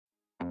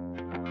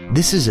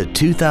This is a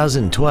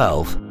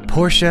 2012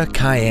 Porsche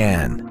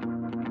Cayenne.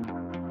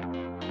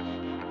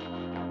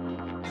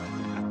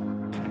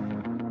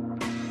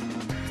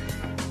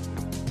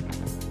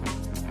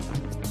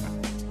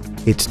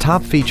 Its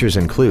top features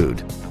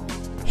include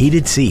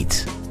heated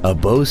seats, a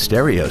Bose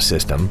stereo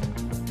system,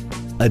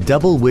 a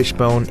double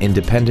wishbone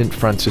independent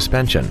front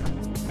suspension,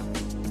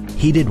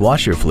 heated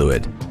washer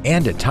fluid,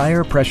 and a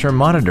tire pressure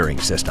monitoring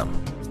system.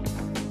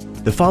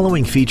 The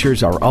following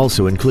features are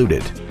also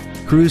included: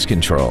 cruise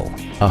control,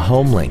 a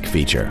HomeLink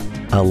feature,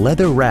 a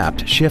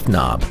leather-wrapped shift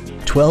knob,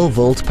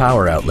 12-volt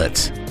power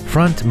outlets,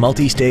 front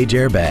multi-stage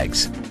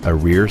airbags, a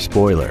rear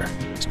spoiler,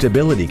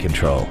 stability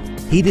control,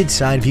 heated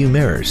side view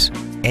mirrors,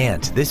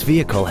 and this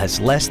vehicle has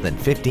less than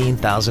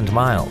 15,000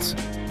 miles.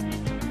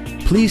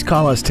 Please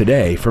call us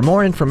today for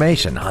more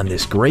information on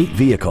this great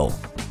vehicle.